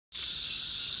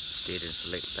Didn't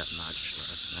sleep that much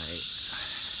last night.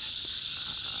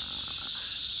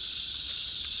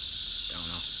 Don't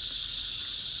know.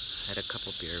 Had a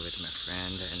couple beer with my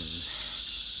friend and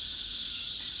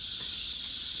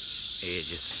it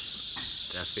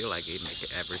just, I feel like it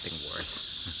makes everything worth.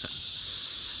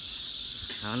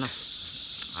 I don't know.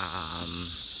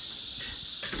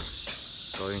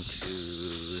 Going to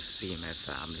see my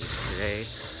family today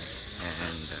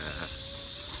and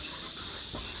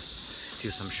do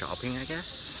some shopping, I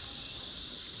guess.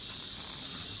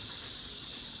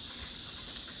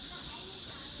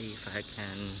 See if I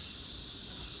can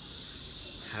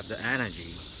have the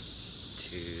energy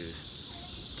to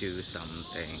do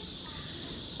something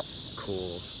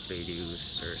cool,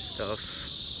 videos or stuff.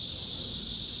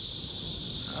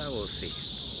 I will see.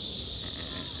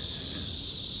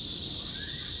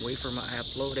 Wait for my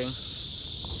uploading.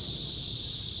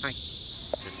 Bye.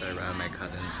 Just around my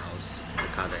cousin's house. The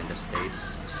cousin in the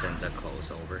States sent the clothes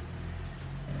over,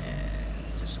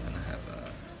 and just gonna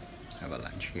have a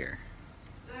lunch here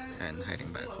and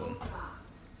heading back home.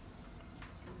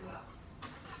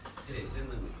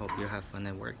 Hope you have fun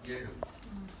at work.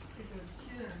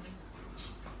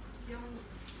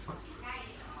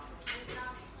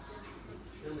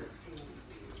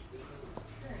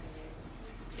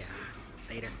 Yeah,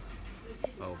 later.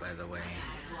 Oh, by the way,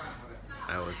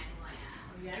 I was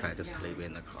trying to sleep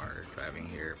in the car driving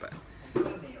here, but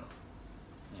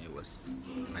it was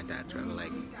my dad driving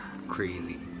like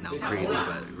crazy. Not crazy,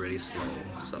 but really slow.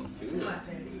 So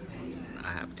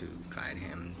I have to guide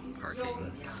him,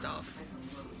 parking stuff.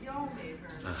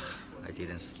 I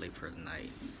didn't sleep for the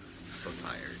night. So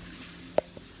tired.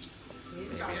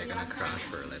 Maybe I'm gonna crash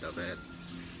for a little bit.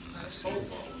 Let's see.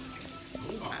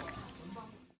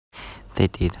 They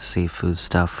did seafood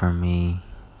stuff for me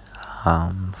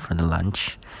for the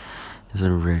lunch. It's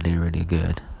really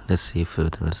good. The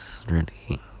seafood was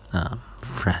really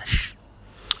fresh.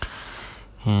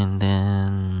 And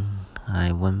then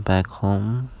I went back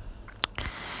home,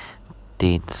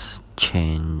 did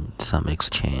some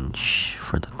exchange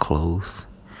for the clothes,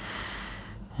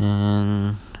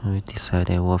 and we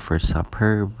decided what for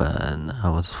supper, but I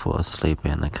was full asleep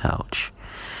in the couch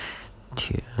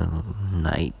till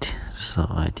night, so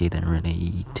I didn't really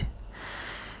eat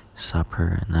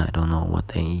supper, and I don't know what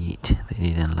they eat. They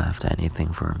didn't left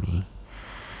anything for me.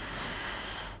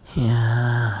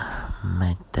 Yeah,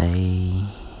 my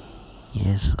day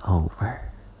is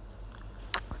over,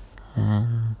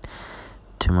 and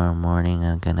tomorrow morning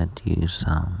I'm gonna do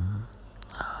some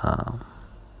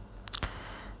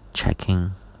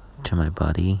checking to my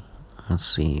body and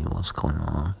see what's going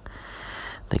on.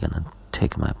 They're gonna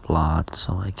take my blood,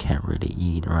 so I can't really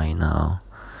eat right now.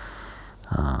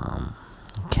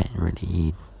 Can't really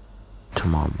eat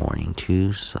tomorrow morning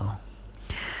too, so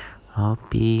I'll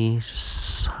be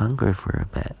hungry for a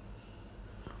bit,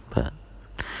 but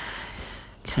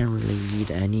can't really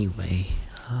eat anyway.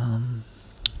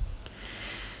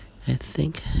 I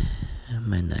think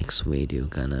my next video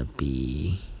gonna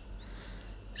be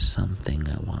something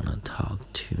I wanna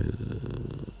talk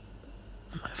to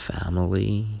my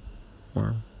family,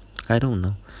 or I don't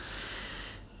know.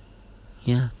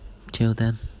 Yeah, till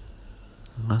then,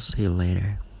 I'll see you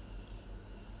later.